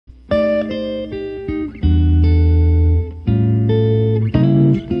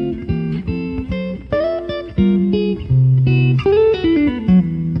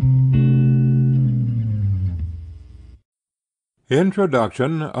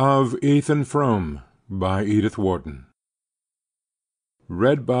Introduction of Ethan Frome by Edith Wharton.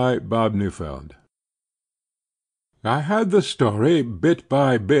 Read by Bob Neufeld. I had the story bit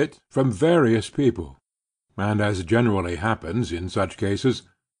by bit from various people, and as generally happens in such cases,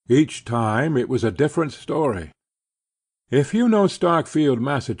 each time it was a different story. If you know Starkfield,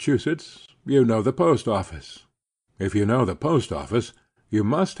 Massachusetts, you know the post office. If you know the post office, you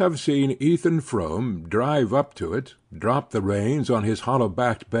must have seen Ethan Frome drive up to it, drop the reins on his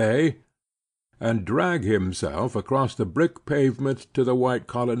hollow-backed bay, and drag himself across the brick pavement to the white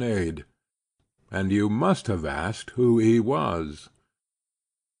colonnade, and you must have asked who he was.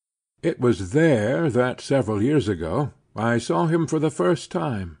 It was there that, several years ago, I saw him for the first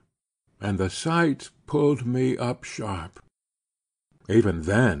time, and the sight pulled me up sharp. Even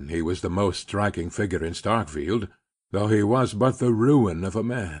then he was the most striking figure in Starkfield, though he was but the ruin of a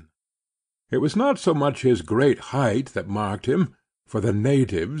man. It was not so much his great height that marked him, for the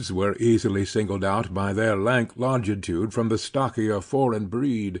natives were easily singled out by their lank longitude from the stockier foreign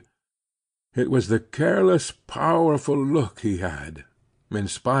breed. It was the careless, powerful look he had, in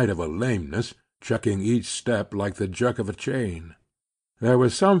spite of a lameness, checking each step like the jerk of a chain. There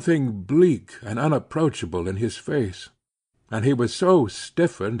was something bleak and unapproachable in his face, and he was so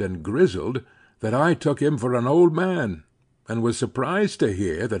stiffened and grizzled that I took him for an old man, and was surprised to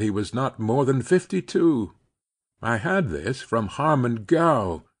hear that he was not more than 52. I had this from Harmon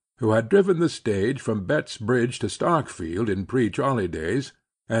Gow, who had driven the stage from Betts Bridge to Starkfield in pre-trolley days,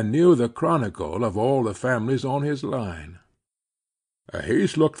 and knew the chronicle of all the families on his line.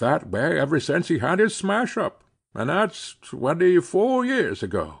 "He's looked that way ever since he had his smash-up, and that's 24 years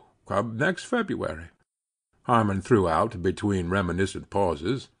ago, come next February," Harmon threw out between reminiscent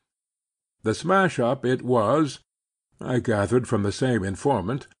pauses. The smash-up it was, I gathered from the same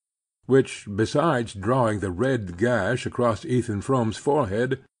informant, which, besides drawing the red gash across Ethan Frome's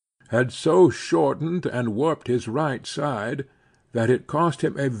forehead, had so shortened and warped his right side, that it cost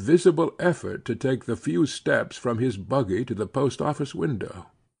him a visible effort to take the few steps from his buggy to the post-office window.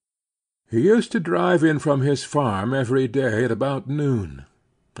 He used to drive in from his farm every day at about noon,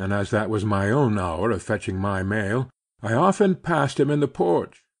 and as that was my own hour of fetching my mail, I often passed him in the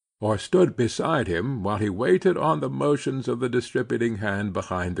porch, or stood beside him while he waited on the motions of the distributing hand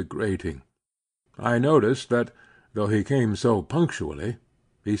behind the grating. I noticed that, though he came so punctually,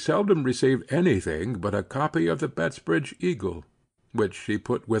 he seldom received anything but a copy of the Bettsbridge Eagle, which he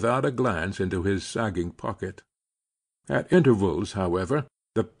put without a glance into his sagging pocket. At intervals, however,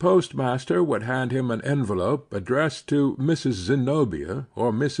 the postmaster would hand him an envelope addressed to Mrs. Zenobia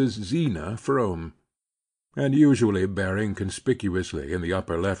or Mrs. Zena Frome, and usually bearing conspicuously in the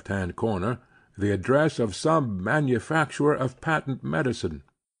upper left-hand corner the address of some manufacturer of patent medicine,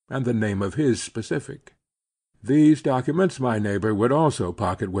 and the name of his specific. These documents my neighbor would also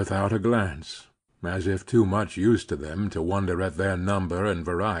pocket without a glance, as if too much used to them to wonder at their number and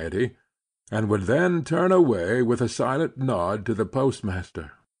variety, and would then turn away with a silent nod to the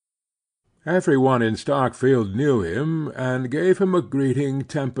postmaster. Every one in Starkfield knew him, and gave him a greeting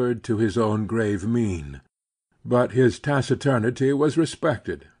tempered to his own grave mien. But his taciturnity was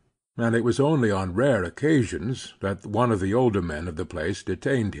respected, and it was only on rare occasions that one of the older men of the place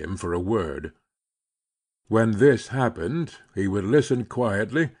detained him for a word. When this happened, he would listen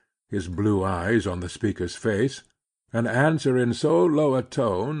quietly, his blue eyes on the speaker's face, and answer in so low a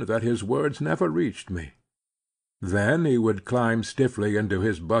tone that his words never reached me. Then he would climb stiffly into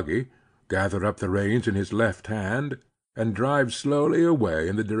his buggy, gather up the reins in his left hand, and drive slowly away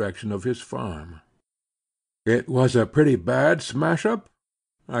in the direction of his farm. "It was a pretty bad smash-up?"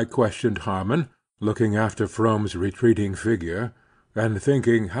 I questioned Harmon, looking after Frome's retreating figure, and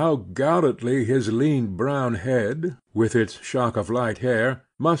thinking how gallantly his lean brown head, with its shock of light hair,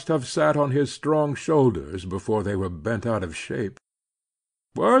 must have sat on his strong shoulders before they were bent out of shape.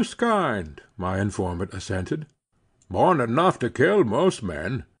 "Worst kind," my informant assented. "More'n enough to kill most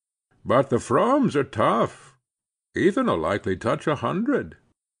men. But the Fromes are tough. Ethan'll likely touch 100.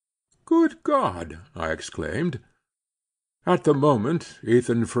 "Good God!" I exclaimed. At the moment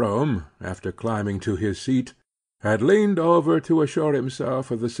Ethan Frome, after climbing to his seat, had leaned over to assure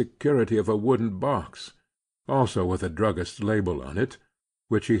himself of the security of a wooden box, also with a druggist's label on it,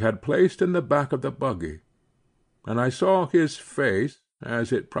 which he had placed in the back of the buggy, and I saw his face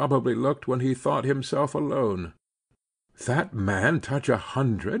as it probably looked when he thought himself alone. "That man touch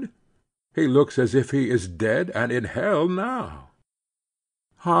 100? He looks as if he is dead and in hell now."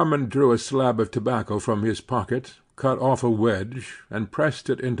 Harmon drew a slab of tobacco from his pocket, cut off a wedge, and pressed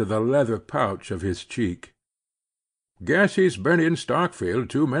it into the leather pouch of his cheek. "Guess he's been in Starkfield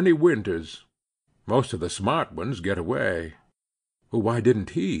too many winters. Most of the smart ones get away. Why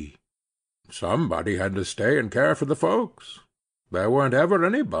didn't he? Somebody had to stay and care for the folks. There weren't ever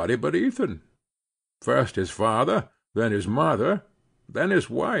anybody but Ethan. First his father, then his mother, then his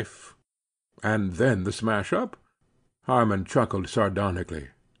wife. And then the smash-up? Harmon chuckled sardonically.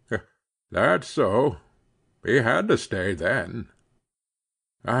 That's so. He had to stay then.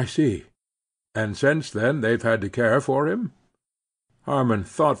 I see. And since then they've had to care for him? Harmon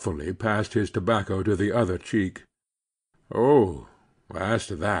thoughtfully passed his tobacco to the other cheek. Oh, as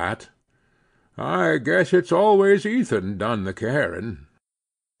to that, I guess it's always Ethan done the caring.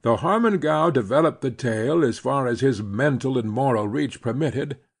 Though Harmon Gow developed the tale as far as his mental and moral reach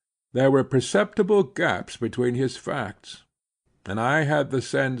permitted, there were perceptible gaps between his facts, and I had the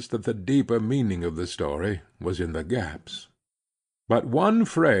sense that the deeper meaning of the story was in the gaps. But one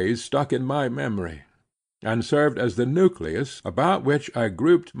phrase stuck in my memory, and served as the nucleus about which I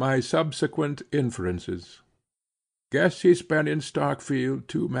grouped my subsequent inferences. Guess he spent in Starkfield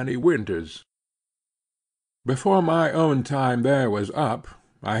too many winters. Before my own time there was up,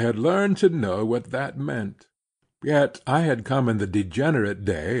 I had learned to know what that meant. Yet I had come in the degenerate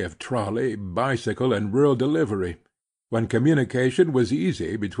day of trolley, bicycle, and rural delivery, when communication was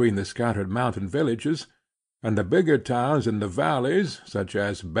easy between the scattered mountain villages, and the bigger towns in the valleys, such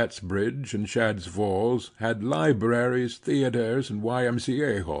as Bettsbridge and Shadd's Falls, had libraries, theatres, and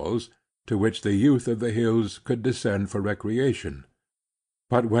Y.M.C.A. halls, to which the youth of the hills could descend for recreation.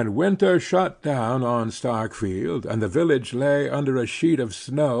 But when winter shut down on Starkfield, and the village lay under a sheet of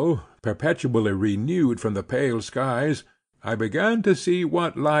snow, perpetually renewed from the pale skies, I began to see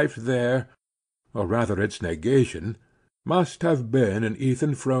what life there, or rather its negation, must have been in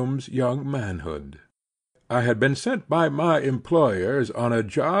Ethan Frome's young manhood. I had been sent by my employers on a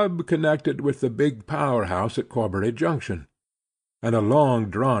job connected with the big power house at Corbury Junction, and a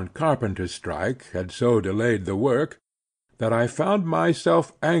long-drawn carpenter's strike had so delayed the work that I found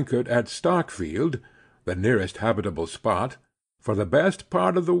myself anchored at Starkfield, the nearest habitable spot, for the best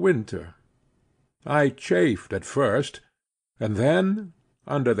part of the winter. I chafed at first, and then,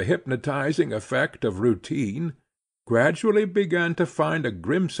 under the hypnotizing effect of routine, gradually began to find a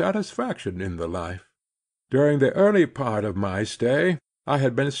grim satisfaction in the life. During the early part of my stay I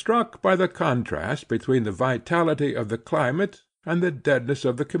had been struck by the contrast between the vitality of the climate and the deadness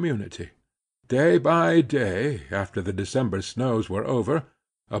of the community. Day by day, after the December snows were over,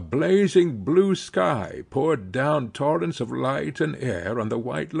 a blazing blue sky poured down torrents of light and air on the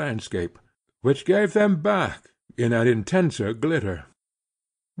white landscape, which gave them back in an intenser glitter.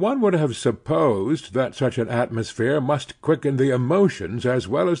 One would have supposed that such an atmosphere must quicken the emotions as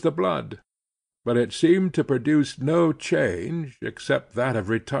well as the blood, but it seemed to produce no change except that of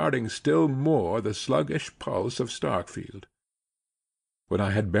retarding still more the sluggish pulse of Starkfield. When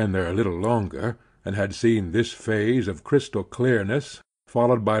I had been there a little longer, and had seen this phase of crystal clearness,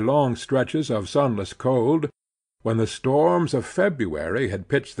 followed by long stretches of sunless cold, when the storms of February had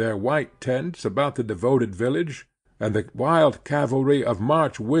pitched their white tents about the devoted village, and the wild cavalry of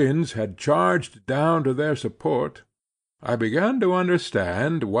March winds had charged down to their support, I began to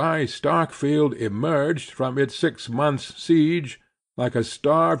understand why Starkfield emerged from its 6 months' siege like a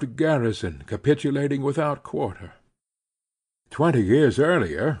starved garrison capitulating without quarter. 20 years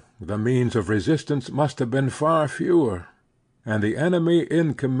earlier the means of resistance must have been far fewer, and the enemy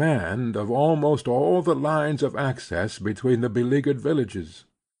in command of almost all the lines of access between the beleaguered villages.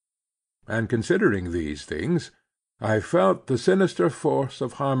 And considering these things, I felt the sinister force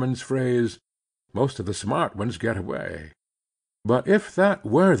of Harmon's phrase, "Most of the smart ones get away." But if that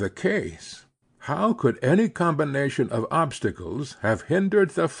were the case, how could any combination of obstacles have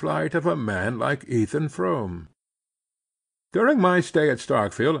hindered the flight of a man like Ethan Frome? During my stay at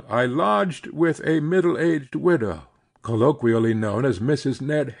Starkfield I lodged with a middle-aged widow, colloquially known as Mrs.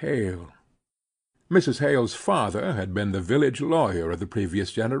 Ned Hale. Mrs. Hale's father had been the village lawyer of the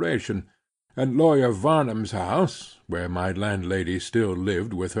previous generation, and Lawyer Varnum's house, where my landlady still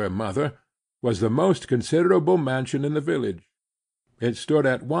lived with her mother, was the most considerable mansion in the village. It stood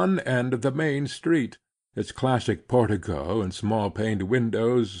at one end of the main street, its classic portico and small-paned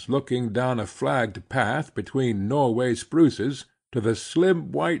windows looking down a flagged path between Norway spruces to the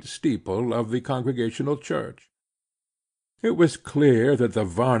slim white steeple of the Congregational church. It was clear that the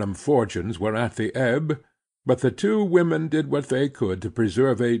Varnum fortunes were at the ebb, but the two women did what they could to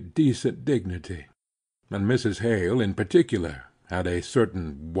preserve a decent dignity, and Mrs. Hale in particular had a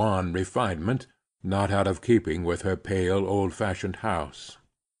certain wan refinement not out of keeping with her pale old-fashioned house.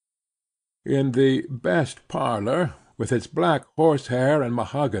 In the best parlour, with its black horsehair and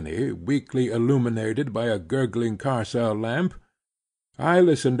mahogany weakly illuminated by a gurgling Carcel lamp, I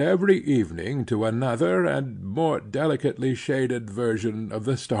listened every evening to another and more delicately shaded version of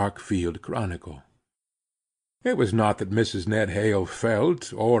the Starkfield Chronicle. It was not that Mrs. Ned Hale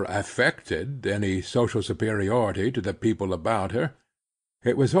felt or affected any social superiority to the people about her.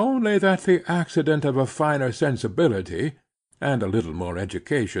 It was only that the accident of a finer sensibility, and a little more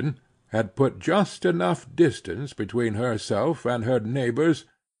education, had put just enough distance between herself and her neighbors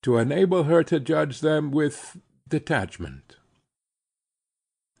to enable her to judge them with detachment.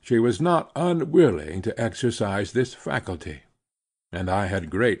 She was not unwilling to exercise this faculty, and I had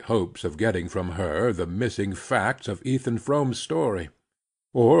great hopes of getting from her the missing facts of Ethan Frome's story,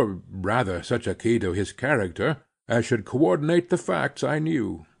 or rather such a key to his character as should coordinate the facts I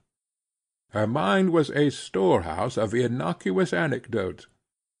knew. Her mind was a storehouse of innocuous anecdotes,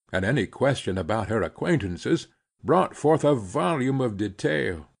 and any question about her acquaintances brought forth a volume of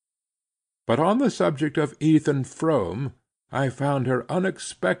detail. But on the subject of Ethan Frome I found her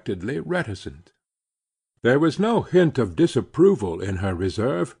unexpectedly reticent. There was no hint of disapproval in her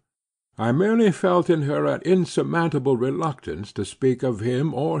reserve. I merely felt in her an insurmountable reluctance to speak of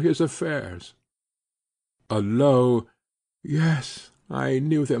him or his affairs. A low "Yes, I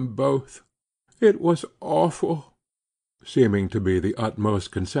knew them both. It was awful," seeming to be the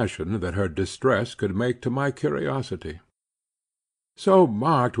utmost concession that her distress could make to my curiosity. So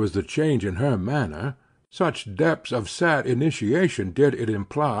marked was the change in her manner, such depths of sad initiation did it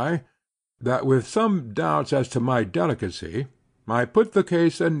imply, that with some doubts as to my delicacy, I put the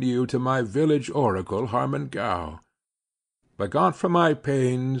case anew to my village oracle Harmon Gow, but got for my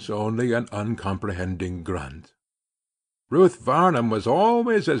pains only an uncomprehending grunt. Ruth Varnum was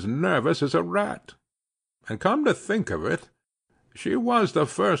always as nervous as a rat, and come to think of it, she was the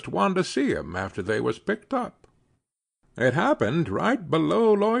first one to see 'em after they was picked up. It happened right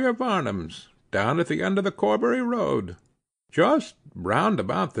below Lawyer Varnum's, down at the end of the Corbury road, just round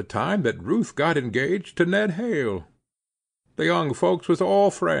about the time that Ruth got engaged to Ned Hale. The young folks was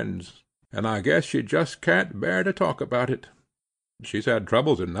all friends, and I guess she just can't bear to talk about it. She's had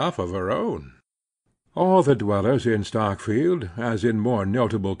troubles enough of her own. All the dwellers in Starkfield, as in more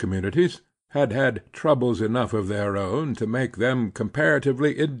notable communities, had had troubles enough of their own to make them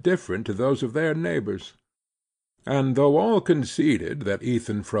comparatively indifferent to those of their neighbors. And though all conceded that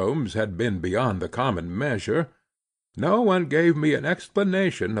Ethan Frome's had been beyond the common measure, no one gave me an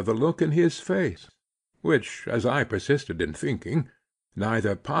explanation of the look in his face, which, as I persisted in thinking,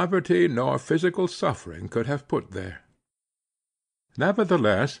 neither poverty nor physical suffering could have put there.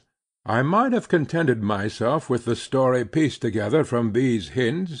 Nevertheless, I might have contented myself with the story pieced together from these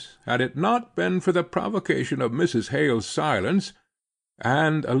hints, had it not been for the provocation of Mrs. Hale's silence,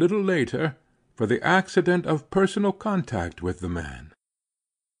 and, a little later, for the accident of personal contact with the man.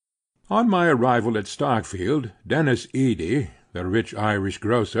 On my arrival at Starkfield, Dennis Edy, the rich Irish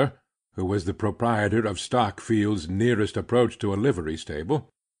grocer, who was the proprietor of Starkfield's nearest approach to a livery stable,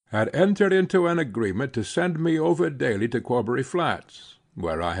 had entered into an agreement to send me over daily to Corbury Flats,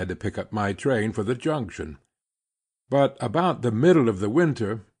 where I had to pick up my train for the junction. But about the middle of the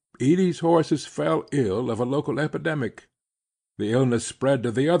winter Edy's horses fell ill of a local epidemic. The illness spread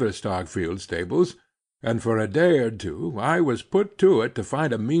to the other Starkfield stables, and for a day or two I was put to it to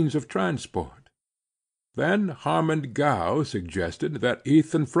find a means of transport. Then Harmon Gow suggested that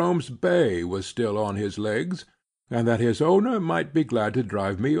Ethan Frome's bay was still on his legs, and that his owner might be glad to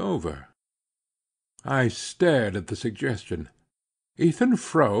drive me over. I stared at the suggestion. Ethan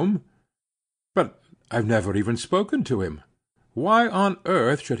Frome? But I've never even spoken to him. Why on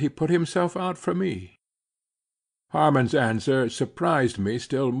earth should he put himself out for me? Harmon's answer surprised me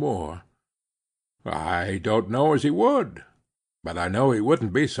still more. I don't know as he would, but I know he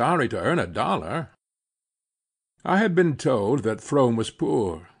wouldn't be sorry to earn $1. I had been told that Frome was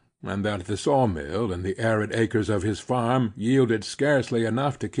poor, and that the sawmill and the arid acres of his farm yielded scarcely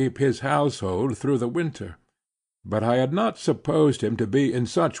enough to keep his household through the winter, but I had not supposed him to be in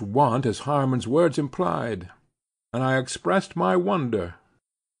such want as Harmon's words implied, and I expressed my wonder.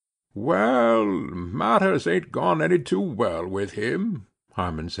 "Well, matters ain't gone any too well with him,"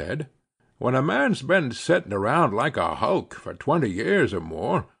 Harmon said. "When a man's been setting around like a hulk for 20 years or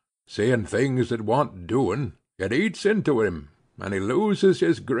more, seeing things that want doing, it eats into him, and he loses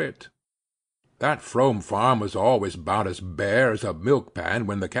his grit. That Frome farm was always about as bare as a milk-pan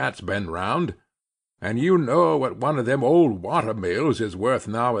when the cat's been round, and you know what one of them old water-mills is worth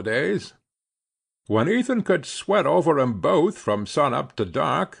nowadays. When Ethan could sweat over 'em both from sun-up to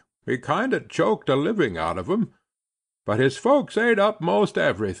dark, he kind of choked a living out of 'em, but his folks ate up most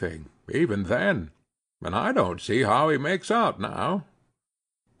everything, even then, and I don't see how he makes out now.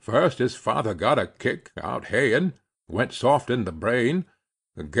 First his father got a kick, out haying, went soft in the brain,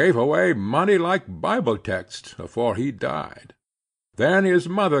 and gave away money like Bible texts afore he died. Then his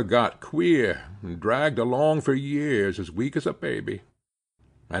mother got queer, and dragged along for years as weak as a baby.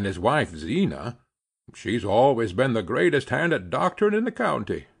 And his wife Zena, she's always been the greatest hand at doctoring in the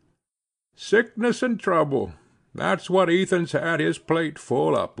county. Sickness and trouble, that's what Ethan's had his plate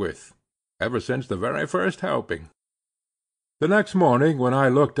full up with, ever since the very first helping. The next morning when I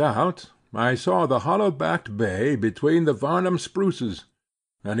looked out, I saw the hollow-backed bay between the Varnum spruces,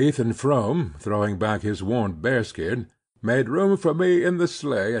 and Ethan Frome, throwing back his worn bearskin, made room for me in the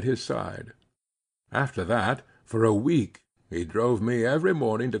sleigh at his side. After that, for a week, he drove me every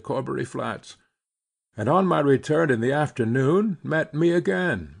morning to Corbury Flats, and on my return in the afternoon met me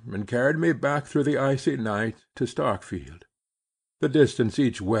again, and carried me back through the icy night to Starkfield. The distance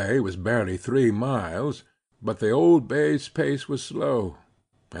each way was barely 3 miles, but the old bay's pace was slow,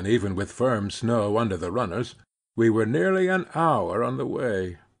 and even with firm snow under the runners, we were nearly an hour on the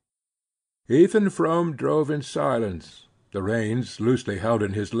way. Ethan Frome drove in silence, the reins loosely held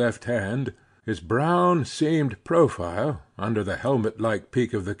in his left hand, his brown seamed profile, under the helmet-like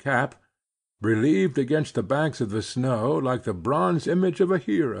peak of the cap, relieved against the banks of the snow like the bronze image of a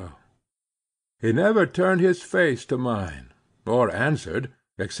hero. He never turned his face to mine, or answered,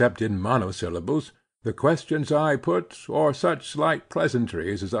 except in monosyllables, the questions I put, or such slight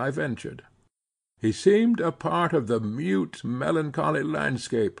pleasantries as I ventured. He seemed a part of the mute, melancholy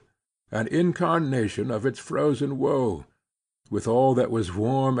landscape, an incarnation of its frozen woe, with all that was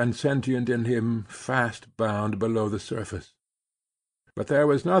warm and sentient in him fast bound below the surface. But there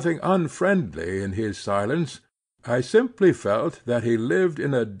was nothing unfriendly in his silence. I simply felt that he lived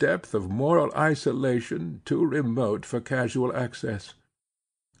in a depth of moral isolation too remote for casual access,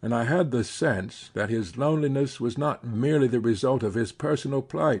 and I had the sense that his loneliness was not merely the result of his personal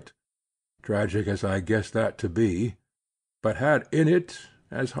plight, tragic as I guessed that to be, but had in it,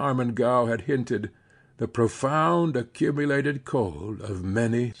 as Harmon Gow had hinted, the profound accumulated cold of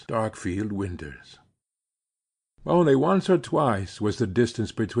many Starkfield winters. Only once or twice was the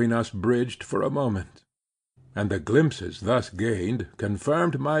distance between us bridged for a moment, and the glimpses thus gained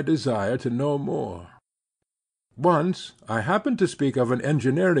confirmed my desire to know more. Once I happened to speak of an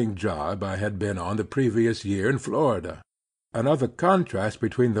engineering job I had been on the previous year in Florida, another contrast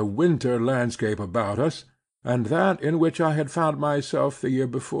between the winter landscape about us and that in which I had found myself the year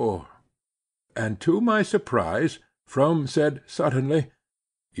before, and to my surprise Frome said suddenly,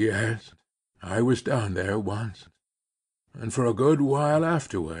 "Yes, I was down there once, and for a good while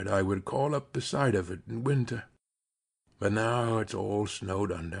afterward I would call up the sight of it in winter, but now it's all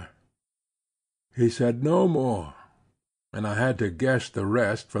snowed under." He said no more, and I had to guess the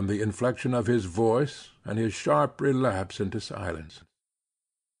rest from the inflection of his voice and his sharp relapse into silence.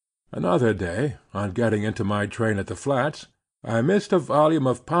 Another day, on getting into my train at the Flats, I missed a volume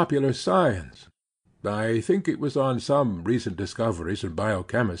of Popular Science. I think it was on some recent discoveries in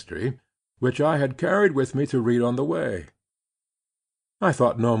biochemistry, which I had carried with me to read on the way. I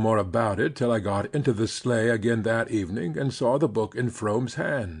thought no more about it till I got into the sleigh again that evening and saw the book in Frome's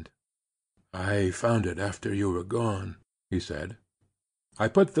hand. "I found it after you were gone," he said. I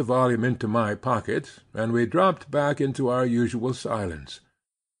put the volume into my pocket, and we dropped back into our usual silence.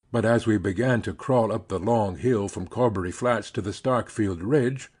 But as we began to crawl up the long hill from Corbury Flats to the Starkfield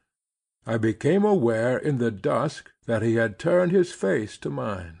ridge, I became aware in the dusk that he had turned his face to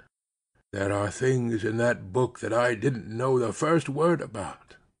mine. "There are things in that book that I didn't know the first word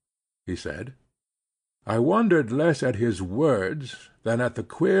about," he said. I wondered less at his words than at the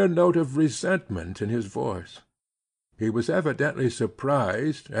queer note of resentment in his voice. He was evidently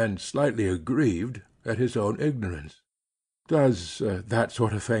surprised and slightly aggrieved at his own ignorance. "Does that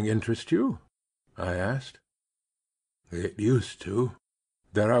sort of thing interest you?" I asked. "It used to.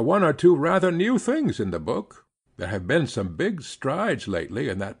 There are one or two rather new things in the book. There have been some big strides lately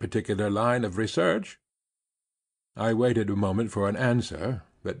in that particular line of research." I waited a moment for an answer,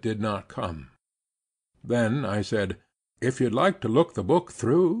 that did not come. Then I said, "If you'd like to look the book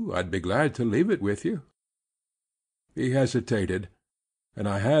through, I'd be glad to leave it with you." He hesitated, and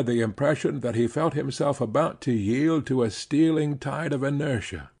I had the impression that he felt himself about to yield to a stealing tide of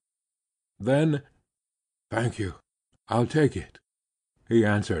inertia. Then, "Thank you, I'll take it," he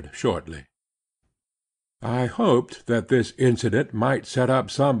answered shortly. I hoped that this incident might set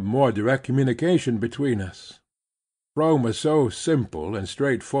up some more direct communication between us. Frome was so simple and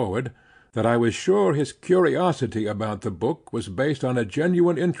straightforward that I was sure his curiosity about the book was based on a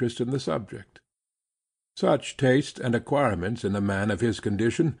genuine interest in the subject. Such taste and acquirements in a man of his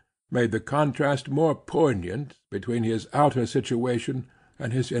condition made the contrast more poignant between his outer situation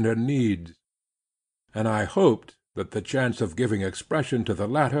and his inner needs, and I hoped that the chance of giving expression to the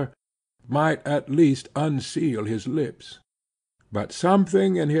latter might at least unseal his lips. But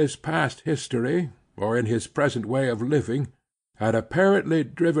something in his past history, or in his present way of living, had apparently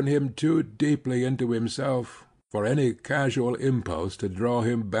driven him too deeply into himself for any casual impulse to draw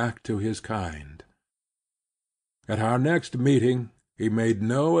him back to his kind. At our next meeting he made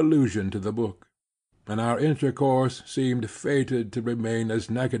no allusion to the book, and our intercourse seemed fated to remain as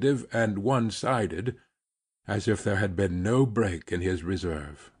negative and one-sided as if there had been no break in his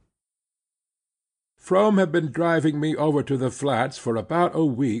reserve. Frome had been driving me over to the flats for about a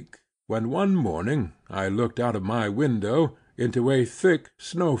week, when one morning I looked out of my window into a thick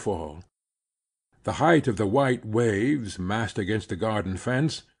snowfall. The height of the white waves massed against the garden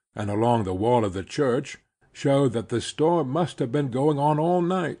fence, and along the wall of the church, showed that the storm must have been going on all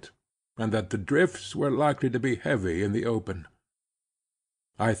night, and that the drifts were likely to be heavy in the open.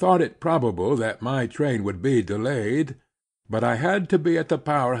 I thought it probable that my train would be delayed, but I had to be at the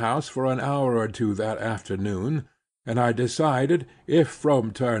power house for an hour or two that afternoon, and I decided, if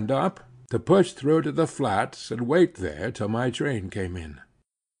Frome turned up, to push through to the flats and wait there till my train came in.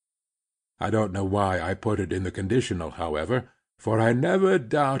 I don't know why I put it in the conditional, however, for I never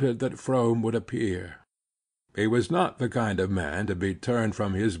doubted that Frome would appear. He was not the kind of man to be turned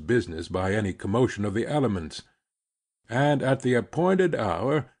from his business by any commotion of the elements, and at the appointed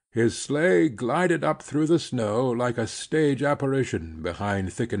hour his sleigh glided up through the snow like a stage apparition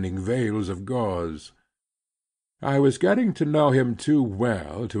behind thickening veils of gauze. I was getting to know him too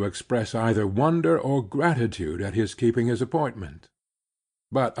well to express either wonder or gratitude at his keeping his appointment.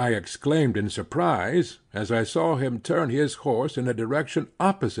 But I exclaimed in surprise as I saw him turn his horse in a direction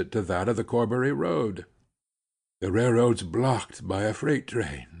opposite to that of the Corbury road. "The railroad's blocked by a freight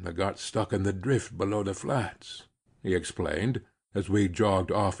train that got stuck in the drift below the flats," he explained, as we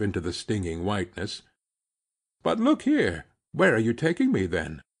jogged off into the stinging whiteness. "But look here, where are you taking me,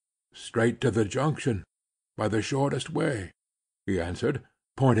 then?" "Straight to the junction, by the shortest way," he answered,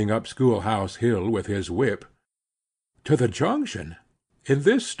 pointing up Schoolhouse Hill with his whip. "To the junction? In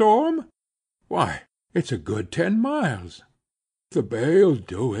this storm? Why, it's a good 10 miles." "The bay'll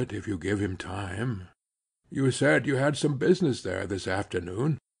do it if you give him time. You said you had some business there this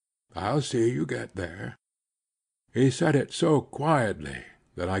afternoon. I'll see you get there." He said it so quietly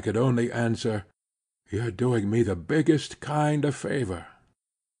that I could only answer, "You're doing me the biggest kind of favor."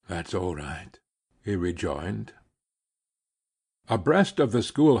 "That's all right," he rejoined. Abreast of the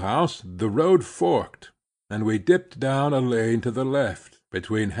schoolhouse the road forked, and we dipped down a lane to the left,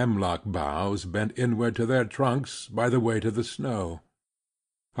 between hemlock boughs bent inward to their trunks by the weight of the snow.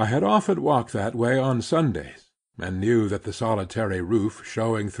 I had often walked that way on Sundays, and knew that the solitary roof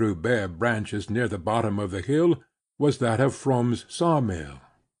showing through bare branches near the bottom of the hill was that of Frome's sawmill.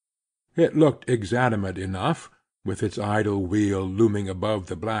 It looked exanimate enough, with its idle wheel looming above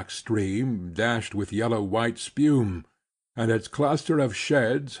the black stream dashed with yellow-white spume, and its cluster of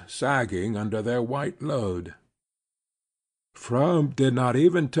sheds sagging under their white load. Frome did not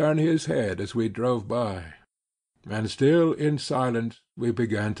even turn his head as we drove by, and still in silence we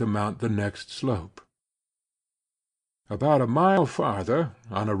began to mount the next slope. About a mile farther,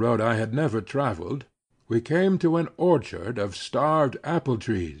 on a road I had never travelled, we came to an orchard of starved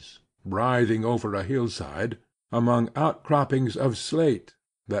apple-trees, writhing over a hillside, among outcroppings of slate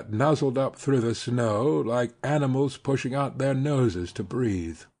that nuzzled up through the snow like animals pushing out their noses to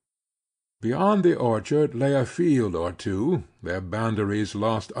breathe. Beyond the orchard lay a field or two, their boundaries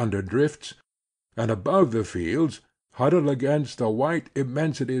lost under drifts, and above the fields, huddled against the white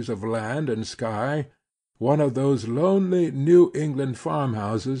immensities of land and sky, one of those lonely New England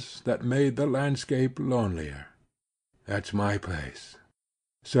farmhouses that made the landscape lonelier. "That's my place,"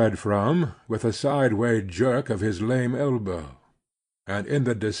 said Frome, with a sideway jerk of his lame elbow, and in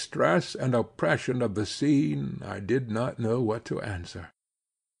the distress and oppression of the scene I did not know what to answer.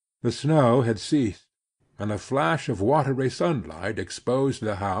 The snow had ceased, and a flash of watery sunlight exposed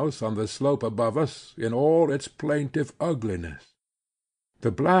the house on the slope above us in all its plaintive ugliness.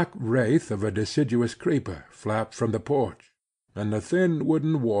 The black wraith of a deciduous creeper flapped from the porch, and the thin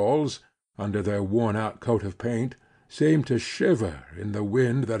wooden walls, under their worn-out coat of paint, seemed to shiver in the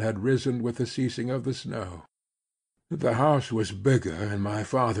wind that had risen with the ceasing of the snow. "The house was bigger in my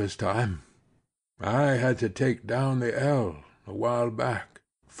father's time. I had to take down the ell a while back,"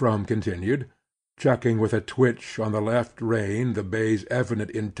 Frome continued, checking with a twitch on the left rein the bay's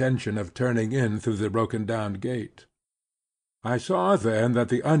evident intention of turning in through the broken-down gate. I saw then that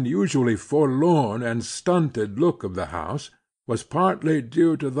the unusually forlorn and stunted look of the house was partly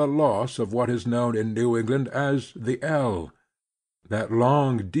due to the loss of what is known in New England as the ell. that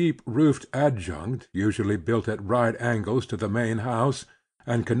long deep-roofed adjunct usually built at right angles to the main house,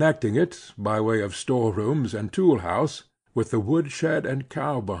 and connecting it, by way of storerooms and tool-house, with the wood-shed and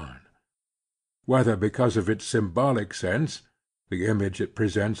cow-barn. Whether because of its symbolic sense, the image it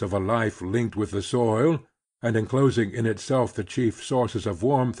presents of a life linked with the soil, and enclosing in itself the chief sources of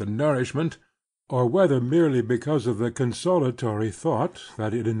warmth and nourishment, or whether merely because of the consolatory thought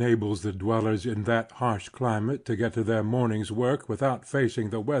that it enables the dwellers in that harsh climate to get to their morning's work without facing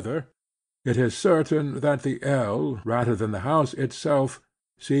the weather, it is certain that the ell, rather than the house itself,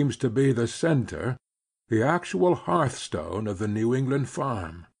 seems to be the centre, the actual hearthstone of the New England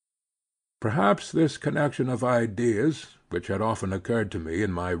farm. Perhaps this connection of ideas, which had often occurred to me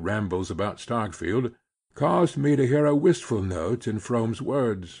in my rambles about Starkfield, caused me to hear a wistful note in Frome's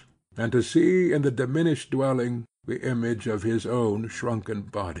words, and to see in the diminished dwelling the image of his own shrunken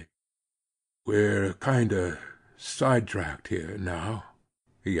body. "We're kinder sidetracked here now,"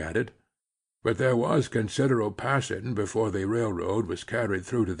 he added, "but there was considerable passin' before the railroad was carried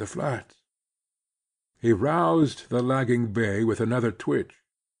through to the flats." He roused the lagging bay with another twitch.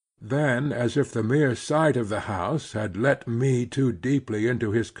 Then, as if the mere sight of the house had let me too deeply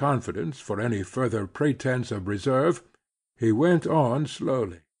into his confidence for any further pretence of reserve, he went on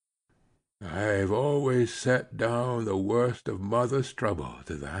slowly. "I've always set down the worst of mother's trouble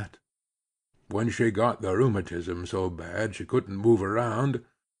to that. When she got the rheumatism so bad she couldn't move around,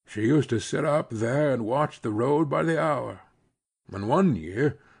 she used to sit up there and watch the road by the hour; and one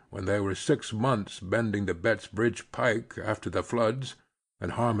year, when they were 6 months bending the Bettsbridge pike after the floods,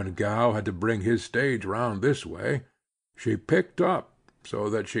 and Harmon Gow had to bring his stage round this way, she picked up so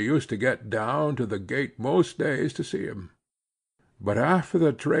that she used to get down to the gate most days to see him. But after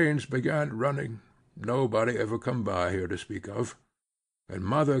the trains began running, nobody ever come by here to speak of, and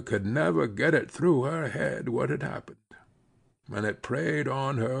mother could never get it through her head what had happened, and it preyed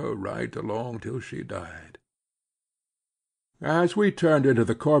on her right along till she died." As we turned into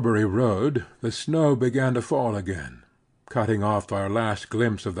the Corbury road, the snow began to fall again, cutting off our last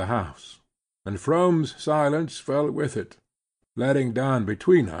glimpse of the house, and Frome's silence fell with it, letting down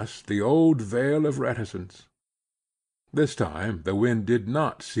between us the old veil of reticence. This time the wind did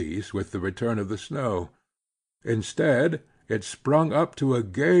not cease with the return of the snow. Instead, it sprung up to a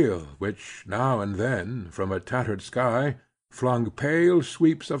gale which now and then, from a tattered sky, flung pale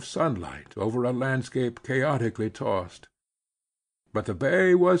sweeps of sunlight over a landscape chaotically tossed. But the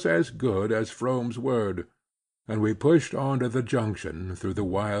bay was as good as Frome's word, and we pushed on to the junction through the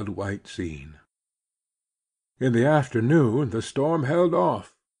wild white scene. In the afternoon the storm held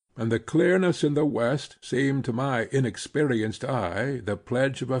off, and the clearness in the west seemed to my inexperienced eye the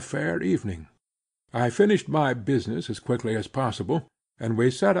pledge of a fair evening. I finished my business as quickly as possible, and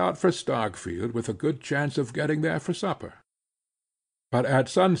we set out for Starkfield with a good chance of getting there for supper. But at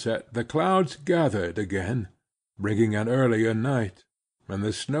sunset the clouds gathered again, bringing an earlier night, and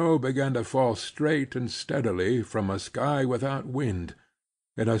the snow began to fall straight and steadily from a sky without wind,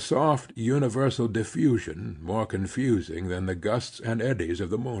 in a soft universal diffusion more confusing than the gusts and eddies of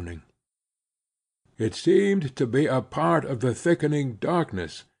the morning. It seemed to be a part of the thickening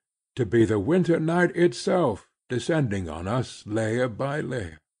darkness, to be the winter night itself descending on us layer by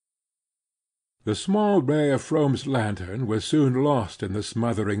layer. The small ray of Frome's lantern was soon lost in the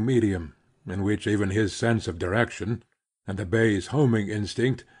smothering medium, in which even his sense of direction, and the bay's homing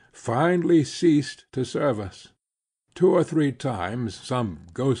instinct, finally ceased to serve us. 2 or 3 times some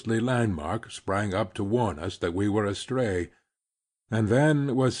ghostly landmark sprang up to warn us that we were astray, and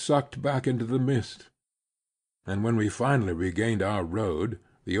then was sucked back into the mist. And when we finally regained our road,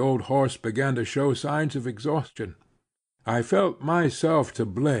 the old horse began to show signs of exhaustion. I felt myself to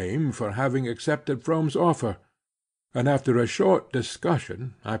blame for having accepted Frome's offer, and after a short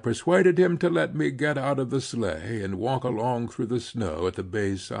discussion I persuaded him to let me get out of the sleigh and walk along through the snow at the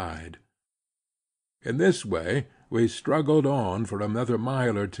bay's side. In this way we struggled on for another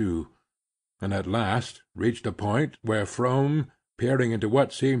mile or 2, and at last reached a point where Frome, peering into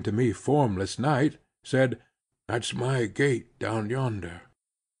what seemed to me formless night, said, "That's my gate down yonder."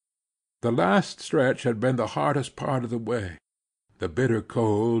 The last stretch had been the hardest part of the way. The bitter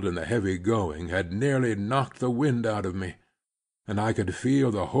cold and the heavy going had nearly knocked the wind out of me, and I could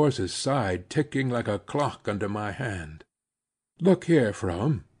feel the horse's side ticking like a clock under my hand. "Look here,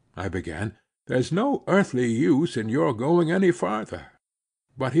 Frome," I began, "there's no earthly use in your going any farther."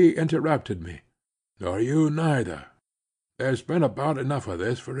 But he interrupted me. "Nor you neither. There's been about enough of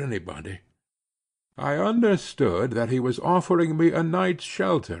this for anybody." I understood that he was offering me a night's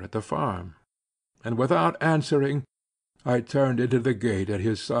shelter at the farm, and without answering I turned into the gate at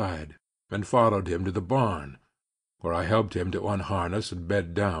his side, and followed him to the barn, where I helped him to unharness and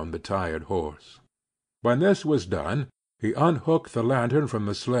bed down the tired horse. When this was done, he unhooked the lantern from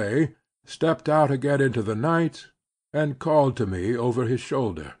the sleigh, stepped out again into the night, and called to me over his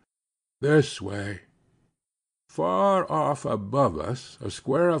shoulder, "This way." Far off above us a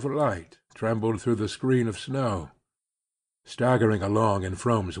square of light trembled through the screen of snow. Staggering along in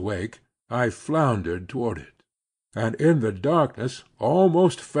Frome's wake, I floundered toward it, and in the darkness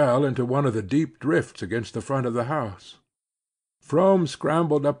almost fell into one of the deep drifts against the front of the house. Frome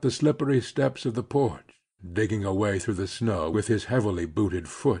scrambled up the slippery steps of the porch, digging a way through the snow with his heavily booted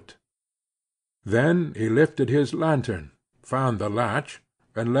foot. Then he lifted his lantern, found the latch,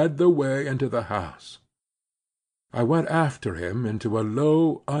 and led the way into the house. I went after him into a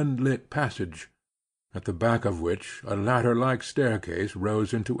low unlit passage, at the back of which a ladder-like staircase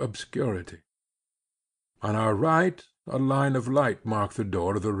rose into obscurity. On our right a line of light marked the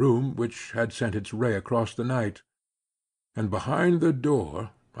door of the room which had sent its ray across the night, and behind the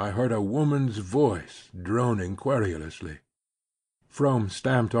door I heard a woman's voice droning querulously. Frome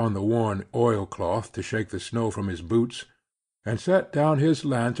stamped on the worn oilcloth to shake the snow from his boots, and set down his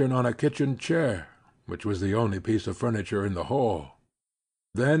lantern on a kitchen chair, which was the only piece of furniture in the hall.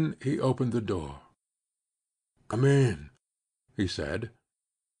 Then he opened the door. "Come in," he said,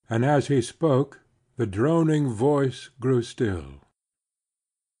 and as he spoke the droning voice grew still.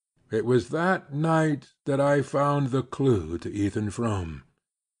 It was that night that I found the clue to Ethan Frome,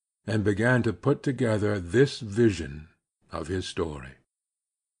 and began to put together this vision of his story.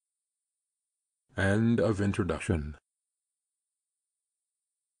 End of introduction.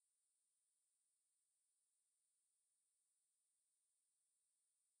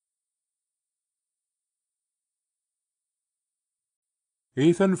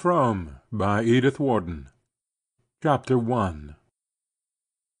 Ethan Frome by Edith Wharton. Chapter 1.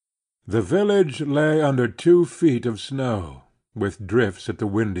 The village lay under 2 feet of snow, with drifts at the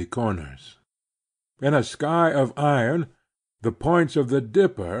windy corners. In a sky of iron, the points of the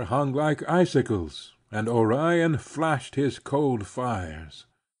Dipper hung like icicles, and Orion flashed his cold fires.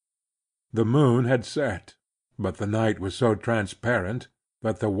 The moon had set, but the night was so transparent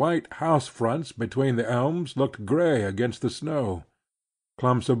that the white house fronts between the elms looked grey against the snow.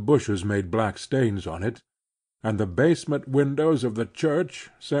 Clumps of bushes made black stains on it, and the basement windows of the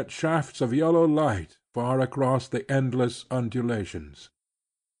church sent shafts of yellow light far across the endless undulations.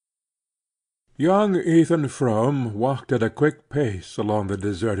 Young Ethan Frome walked at a quick pace along the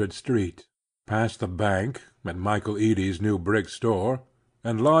deserted street, past the bank, and Michael Eady's new brick store,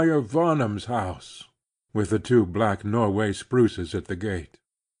 and Lawyer Varnum's house, with the 2 black Norway spruces at the gate.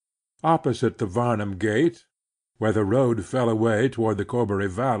 Opposite the Varnum gate, where the road fell away toward the Corbury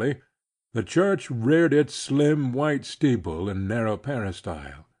valley, the church reared its slim white steeple and narrow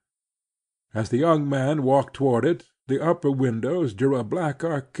peristyle. As the young man walked toward it, the upper windows drew a black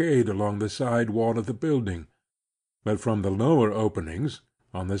arcade along the side wall of the building, but from the lower openings,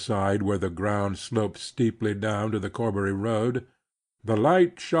 on the side where the ground sloped steeply down to the Corbury road, the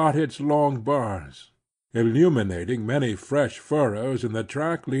light shot its long bars, illuminating many fresh furrows in the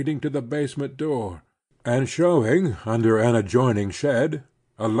track leading to the basement door, and showing, under an adjoining shed,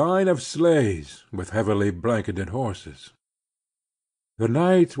 a line of sleighs with heavily blanketed horses. The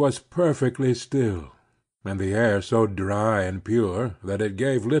night was perfectly still, and the air so dry and pure that it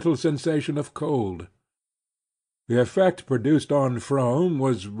gave little sensation of cold. The effect produced on Frome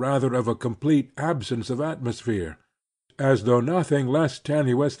was rather of a complete absence of atmosphere, as though nothing less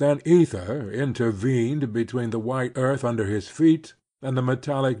tenuous than ether intervened between the white earth under his feet and the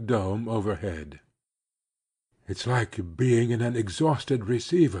metallic dome overhead. "It's like being in an exhausted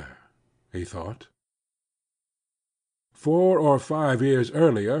receiver," he thought. 4 or 5 years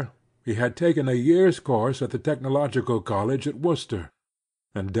earlier he had taken a year's course at the Technological College at Worcester,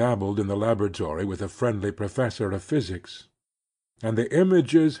 and dabbled in the laboratory with a friendly professor of physics; and the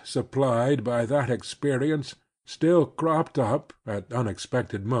images supplied by that experience still cropped up, at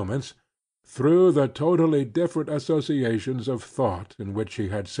unexpected moments, through the totally different associations of thought in which he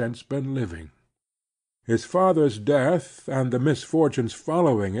had since been living. His father's death, and the misfortunes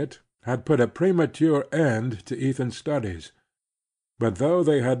following it, had put a premature end to Ethan's studies; but though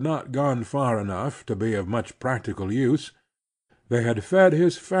they had not gone far enough to be of much practical use, they had fed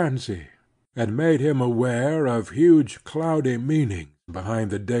his fancy, and made him aware of huge cloudy meanings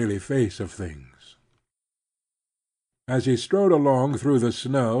behind the daily face of things. As he strode along through the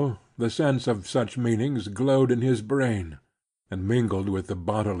snow, the sense of such meanings glowed in his brain, and mingled with the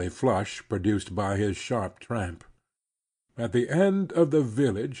bodily flush produced by his sharp tramp. At the end of the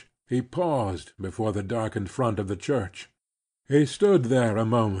village he paused before the darkened front of the church. He stood there a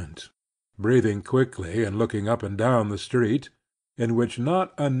moment, breathing quickly and looking up and down the street, in which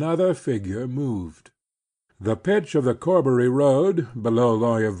not another figure moved. The pitch of the Corbury road, below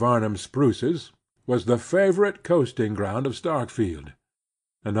Lawyer Varnum's spruces, was the favorite coasting ground of Starkfield,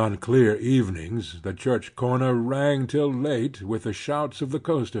 and on clear evenings the church corner rang till late with the shouts of the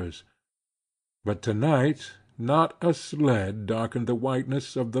coasters. But to-night not a sled darkened the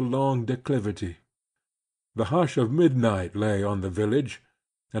whiteness of the long declivity. The hush of midnight lay on the village,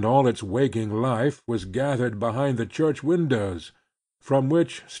 and all its waking life was gathered behind the church windows, from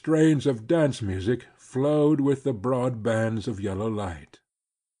which strains of dance music flowed with the broad bands of yellow light.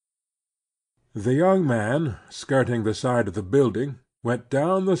 The young man, skirting the side of the building, went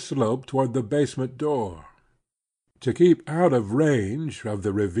down the slope toward the basement door. To keep out of range of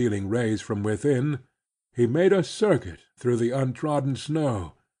the revealing rays from within, he made a circuit through the untrodden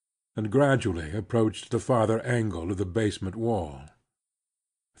snow, and gradually approached the farther angle of the basement wall.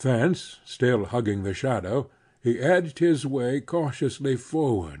 Thence, still hugging the shadow, he edged his way cautiously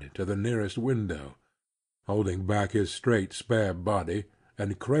forward to the nearest window, holding back his straight spare body,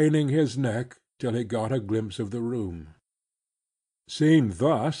 and craning his neck till he got a glimpse of the room. Seen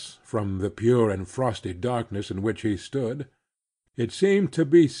thus, from the pure and frosty darkness in which he stood, it seemed to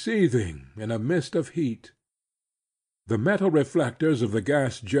be seething in a mist of heat. The metal reflectors of the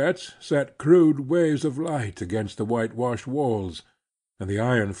gas jets sent crude waves of light against the whitewashed walls, and the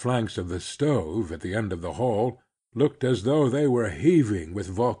iron flanks of the stove at the end of the hall looked as though they were heaving with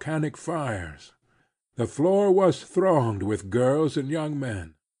volcanic fires. The floor was thronged with girls and young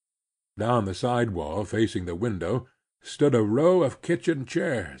men. Down the side wall facing the window stood a row of kitchen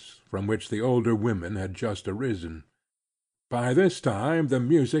chairs, from which the older women had just arisen. By this time the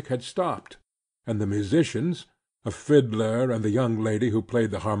music had stopped, and the musicians, a fiddler and the young lady who played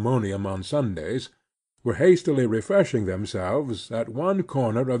the harmonium on Sundays, were hastily refreshing themselves at one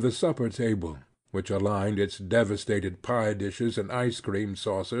corner of the supper table, which aligned its devastated pie dishes and ice-cream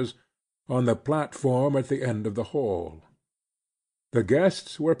saucers on the platform at the end of the hall. The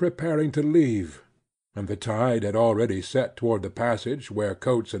guests were preparing to leave, and the tide had already set toward the passage where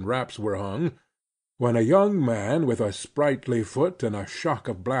coats and wraps were hung, when a young man with a sprightly foot and a shock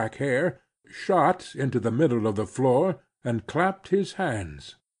of black hair shot into the middle of the floor and clapped his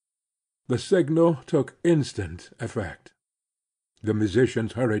hands. The signal took instant effect. The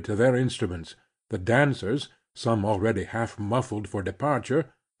musicians hurried to their instruments. The dancers, some already half muffled for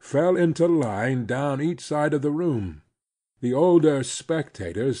departure, fell into line down each side of the room. The older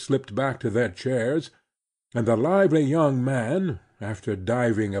spectators slipped back to their chairs, and the lively young man, after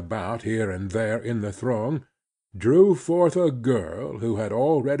diving about here and there in the throng, drew forth a girl who had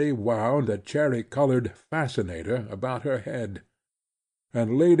already wound a cherry-colored fascinator about her head,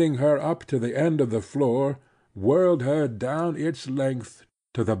 and leading her up to the end of the floor, whirled her down its length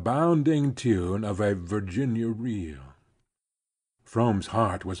to the bounding tune of a Virginia reel. Frome's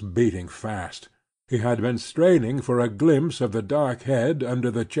heart was beating fast. He had been straining for a glimpse of the dark head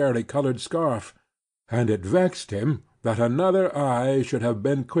under the cherry-colored scarf, and it vexed him that another eye should have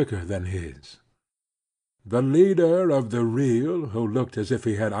been quicker than his. The leader of the reel, who looked as if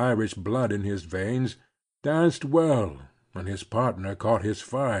he had Irish blood in his veins, danced well, and his partner caught his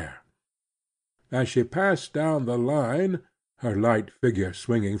fire. As she passed down the line, her light figure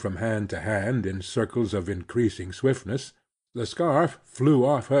swinging from hand to hand in circles of increasing swiftness, the scarf flew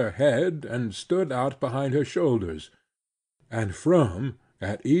off her head and stood out behind her shoulders, and Frome,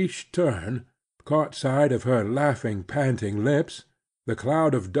 at each turn, caught sight of her laughing, panting lips, the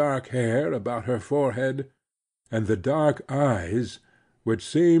cloud of dark hair about her forehead, and the dark eyes, which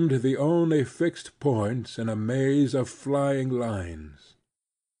seemed the only fixed points in a maze of flying lines.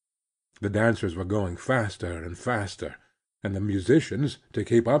 The dancers were going faster and faster, and the musicians, to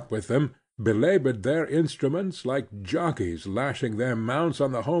keep up with them, belabored their instruments like jockeys lashing their mounts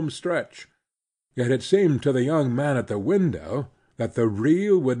on the home stretch. Yet it seemed to the young man at the window that the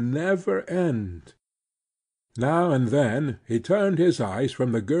reel would never end. Now and then he turned his eyes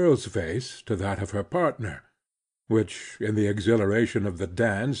from the girl's face to that of her partner, which, in the exhilaration of the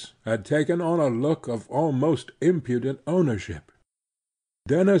dance, had taken on a look of almost impudent ownership.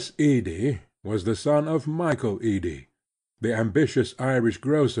 Dennis Edy was the son of Michael Edy, the ambitious Irish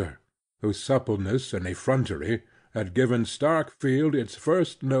grocer, whose suppleness and effrontery had given Starkfield its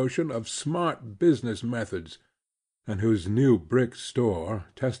first notion of smart business methods, and whose new brick store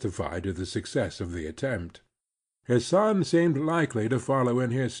testified to the success of the attempt. His son seemed likely to follow in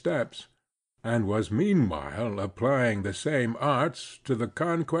his steps, and was meanwhile applying the same arts to the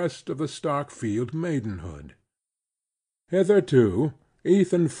conquest of the Starkfield maidenhood. Hitherto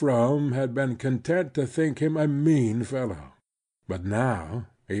Ethan Frome had been content to think him a mean fellow, but now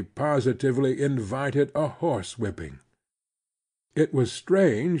he positively invited a horsewhipping. It was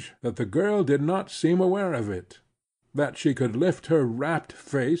strange that the girl did not seem aware of it, that she could lift her rapt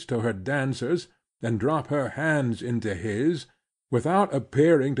face to her dancer's, and drop her hands into his, without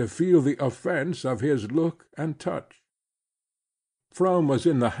appearing to feel the offence of his look and touch. Frome was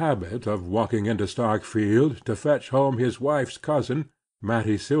in the habit of walking into Starkfield to fetch home his wife's cousin,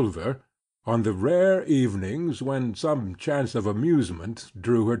 Matty Silver, on the rare evenings when some chance of amusement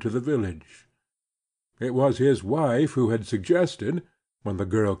drew her to the village. It was his wife who had suggested, when the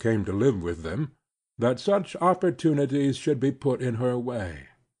girl came to live with them, that such opportunities should be put in her way.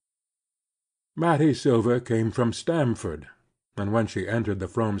 Matty Silver came from Stamford, and when she entered the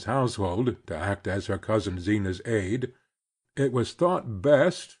Fromes' household to act as her cousin Zena's aid, it was thought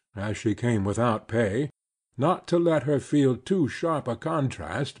best, as she came without pay, not to let her feel too sharp a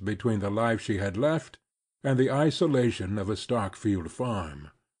contrast between the life she had left and the isolation of a Starkfield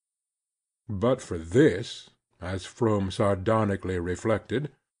farm. But for this, as Frome sardonically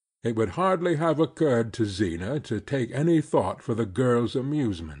reflected, it would hardly have occurred to Zena to take any thought for the girl's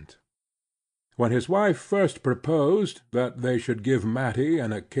amusement. When his wife first proposed that they should give Matty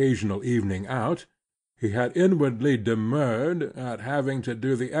an occasional evening out, he had inwardly demurred at having to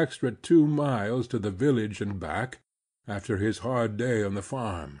do the extra 2 miles to the village and back, after his hard day on the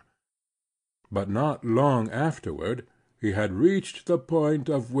farm. But not long afterward he had reached the point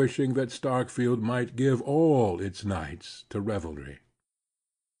of wishing that Starkfield might give all its nights to revelry.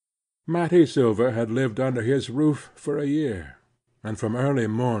 Matty Silver had lived under his roof for a year, and from early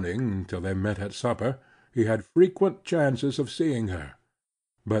morning till they met at supper he had frequent chances of seeing her,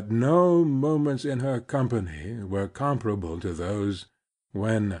 but no moments in her company were comparable to those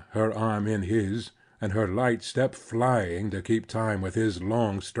when, her arm in his, and her light step flying to keep time with his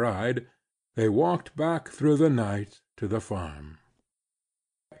long stride, they walked back through the night to the farm.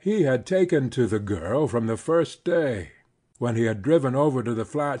 He had taken to the girl from the first day, when he had driven over to the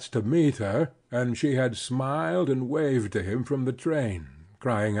flats to meet her, and she had smiled and waved to him from the train,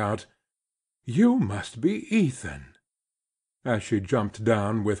 crying out, "You must be Ethan," as she jumped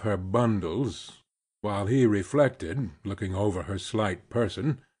down with her bundles, while he reflected, looking over her slight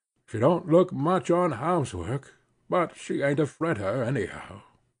person, "She don't look much on housework, but she ain't a fretter, anyhow."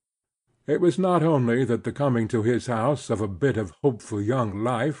 It was not only that the coming to his house of a bit of hopeful young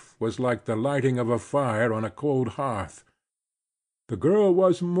life was like the lighting of a fire on a cold hearth. The girl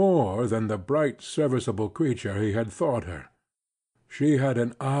was more than the bright serviceable creature he had thought her. She had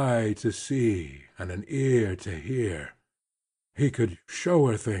an eye to see and an ear to hear. He could show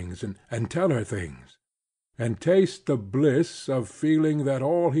her things and tell her things, and taste the bliss of feeling that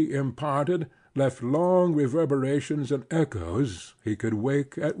all he imparted left long reverberations and echoes he could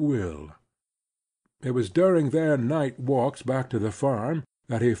wake at will. It was during their night walks back to the farm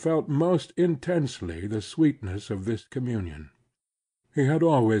that he felt most intensely the sweetness of this communion. He had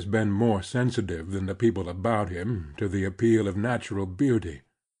always been more sensitive than the people about him to the appeal of natural beauty.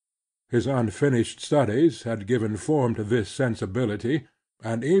 His unfinished studies had given form to this sensibility,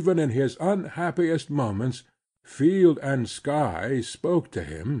 and even in his unhappiest moments field and sky spoke to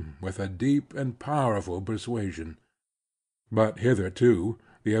him with a deep and powerful persuasion. But hitherto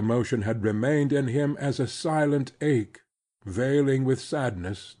the emotion had remained in him as a silent ache, veiling with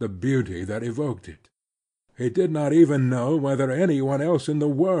sadness the beauty that evoked it. He did not even know whether any one else in the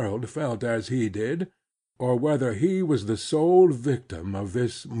world felt as he did, or whether he was the sole victim of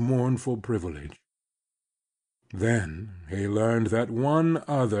this mournful privilege. Then he learned that one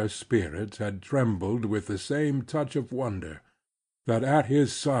other spirit had trembled with the same touch of wonder, that at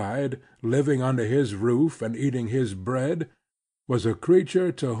his side, living under his roof and eating his bread, was a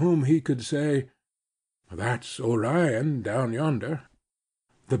creature to whom he could say, "That's Orion down yonder.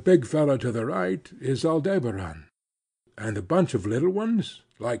 The big fellow to the right is Aldebaran, and the bunch of little ones,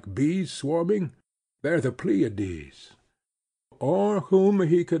 like bees swarming, they're the Pleiades." Or whom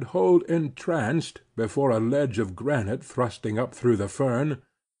he could hold entranced before a ledge of granite thrusting up through the fern,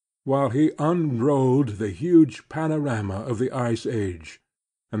 while he unrolled the huge panorama of the Ice Age,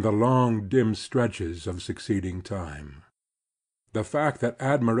 and the long dim stretches of succeeding time. The fact that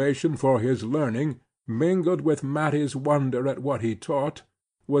admiration for his learning mingled with Matty's wonder at what he taught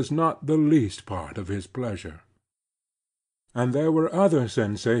was not the least part of his pleasure. And there were other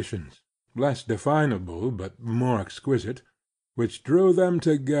sensations, less definable but more exquisite, which drew them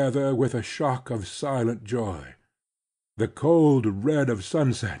together with a shock of silent joy. The cold red of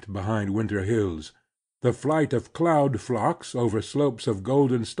sunset behind winter hills, the flight of cloud flocks over slopes of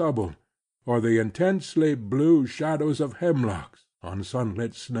golden stubble, or the intensely blue shadows of hemlocks on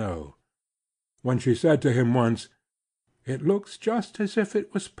sunlit snow. When she said to him once, It looks just as if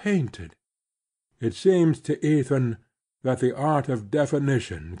it was painted." It seemed to Ethan that the art of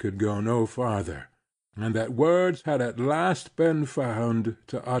definition could go no farther, and that words had at last been found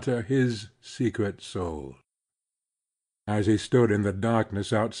to utter his secret soul. As he stood in the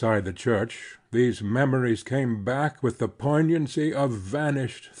darkness outside the church, these memories came back with the poignancy of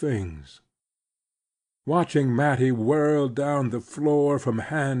vanished things. Watching Matty whirl down the floor from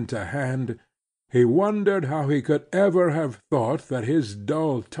hand to hand, he wondered how he could ever have thought that his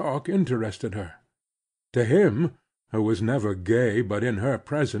dull talk interested her. To him, who was never gay but in her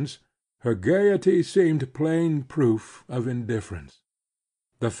presence, her gaiety seemed plain proof of indifference.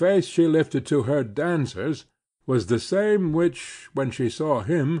 The face she lifted to her dancers was the same which, when she saw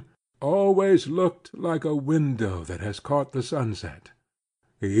him, always looked like a window that has caught the sunset.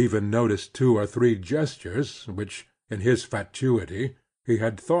 He even noticed 2 or 3 gestures, which, in his fatuity, he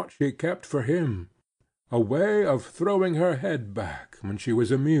had thought she kept for him, a way of throwing her head back when she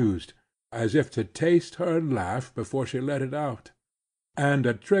was amused, as if to taste her laugh before she let it out, and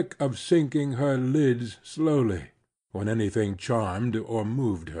a trick of sinking her lids slowly, when anything charmed or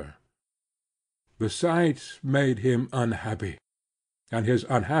moved her. The sight made him unhappy, and his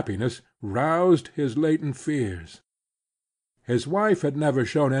unhappiness roused his latent fears. His wife had never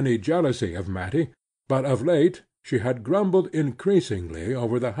shown any jealousy of Matty, but of late she had grumbled increasingly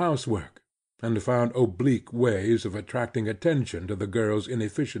over the housework, and found oblique ways of attracting attention to the girl's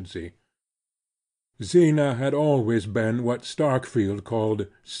inefficiency. Zena had always been what Starkfield called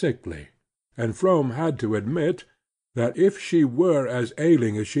sickly, and Frome had to admit that if she were as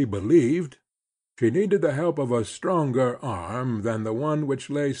ailing as she believed, she needed the help of a stronger arm than the one which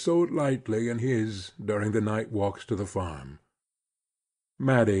lay so lightly in his during the night walks to the farm.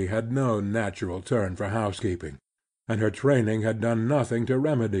 Matty had no natural turn for housekeeping, and her training had done nothing to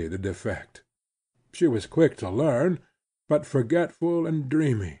remedy the defect. She was quick to learn, but forgetful and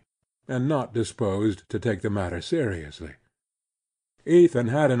dreamy, and not disposed to take the matter seriously. Ethan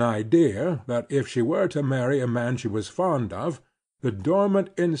had an idea that if she were to marry a man she was fond of, the dormant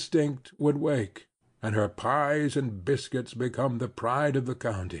instinct would wake, and her pies and biscuits become the pride of the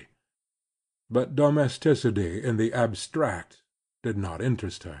county. But domesticity in the abstract did not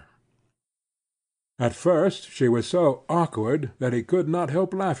interest her. At first she was so awkward that he could not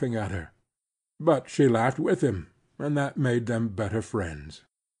help laughing at her, but she laughed with him, and that made them better friends.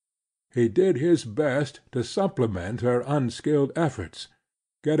 He did his best to supplement her unskilled efforts,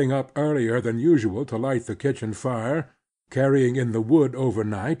 getting up earlier than usual to light the kitchen fire, carrying in the wood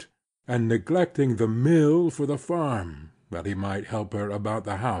overnight, and neglecting the mill for the farm, that he might help her about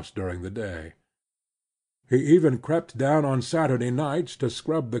the house during the day. He even crept down on Saturday nights to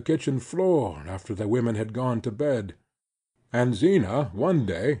scrub the kitchen floor after the women had gone to bed, and Zena one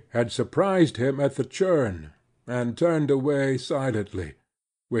day had surprised him at the churn, and turned away silently,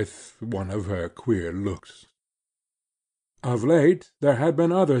 with one of her queer looks. Of late there had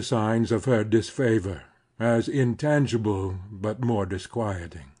been other signs of her disfavor, as intangible but more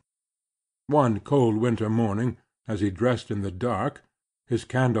disquieting. One cold winter morning, as he dressed in the dark, his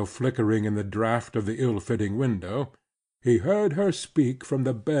candle flickering in the draught of the ill-fitting window, he heard her speak from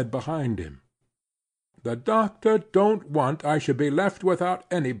the bed behind him. "The doctor don't want I should be left without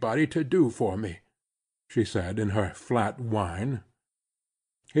anybody to do for me," she said in her flat whine.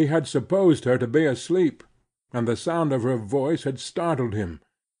 He had supposed her to be asleep, and the sound of her voice had startled him,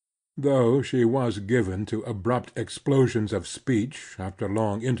 though she was given to abrupt explosions of speech after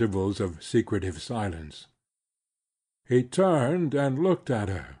long intervals of secretive silence. He turned and looked at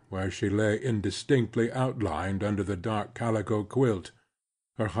her where she lay indistinctly outlined under the dark calico quilt,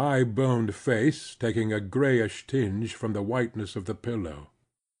 her high-boned face taking a grayish tinge from the whiteness of the pillow.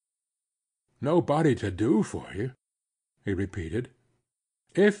 "Nobody to do for you?" he repeated.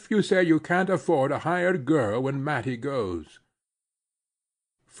 "If you say you can't afford a hired girl when Matty goes."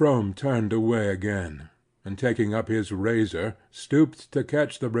 Frome turned away again, and taking up his razor stooped to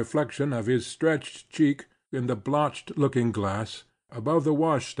catch the reflection of his stretched cheek in the blotched looking-glass above the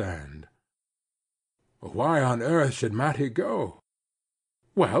washstand. "Why on earth should Matty go?"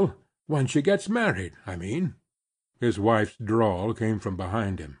 "Well, when she gets married, I mean." His wife's drawl came from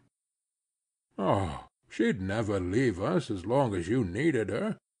behind him. "Oh, she'd never leave us as long as you needed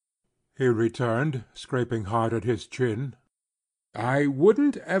her," he returned, scraping hard at his chin. "I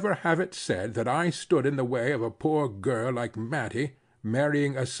wouldn't ever have it said that I stood in the way of a poor girl like Matty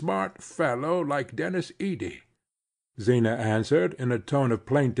marrying a smart fellow like Denis Edy," Zena answered in a tone of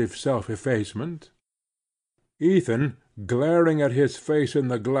plaintive self-effacement. Ethan, glaring at his face in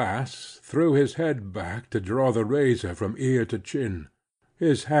the glass, threw his head back to draw the razor from ear to chin.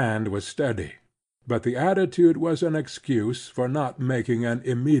 His hand was steady, but the attitude was an excuse for not making an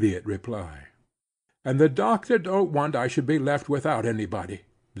immediate reply. "And the doctor don't want I should be left without anybody,"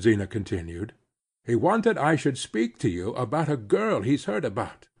 Zena continued. "He wanted I should speak to you about a girl he's heard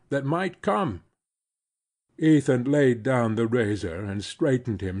about, that might come." Ethan laid down the razor and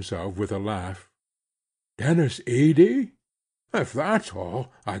straightened himself with a laugh. "Denis Edy? If that's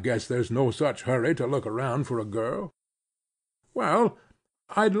all, I guess there's no such hurry to look around for a girl." "Well,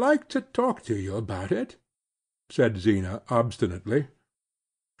 I'd like to talk to you about it," said Zena obstinately.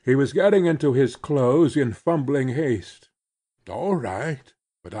 He was getting into his clothes in fumbling haste. "All right,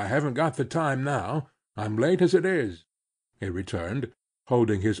 but I haven't got the time now. I'm late as it is," he returned,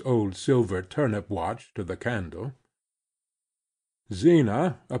 holding his old silver turnip watch to the candle.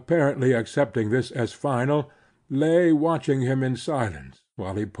 Zena, apparently accepting this as final, lay watching him in silence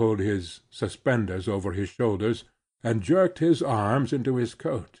while he pulled his suspenders over his shoulders and jerked his arms into his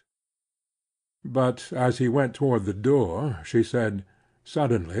coat. But as he went toward the door, she said,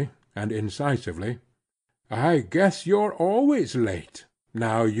 suddenly and incisively, "I guess you're always late,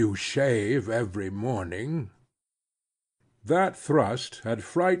 now you shave every morning." That thrust had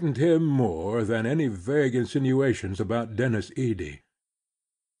frightened him more than any vague insinuations about Denis Edy.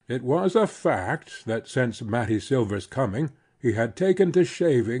 It was a fact that since Matty Silver's coming he had taken to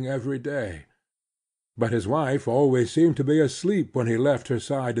shaving every day. But his wife always seemed to be asleep when he left her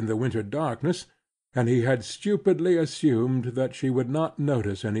side in the winter darkness, and he had stupidly assumed that she would not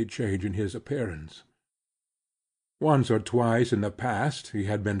notice any change in his appearance. Once or twice in the past he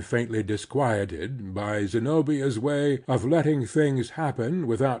had been faintly disquieted by Zenobia's way of letting things happen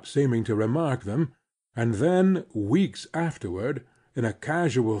without seeming to remark them, and then, weeks afterward, in a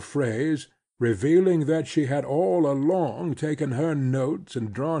casual phrase, revealing that she had all along taken her notes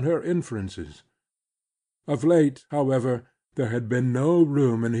and drawn her inferences. Of late, however, there had been no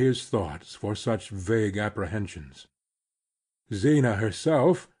room in his thoughts for such vague apprehensions. Zena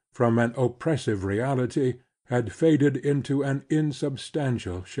herself, from an oppressive reality, had faded into an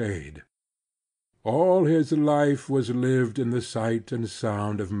insubstantial shade. All his life was lived in the sight and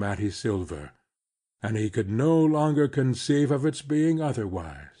sound of Matty Silver, and he could no longer conceive of its being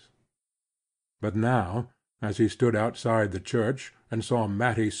otherwise. But now, as he stood outside the church, and saw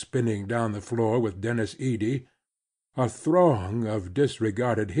Matty spinning down the floor with Denis Edy, a throng of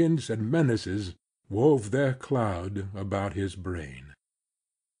disregarded hints and menaces wove their cloud about his brain.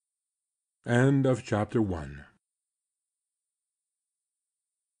 Chapter 1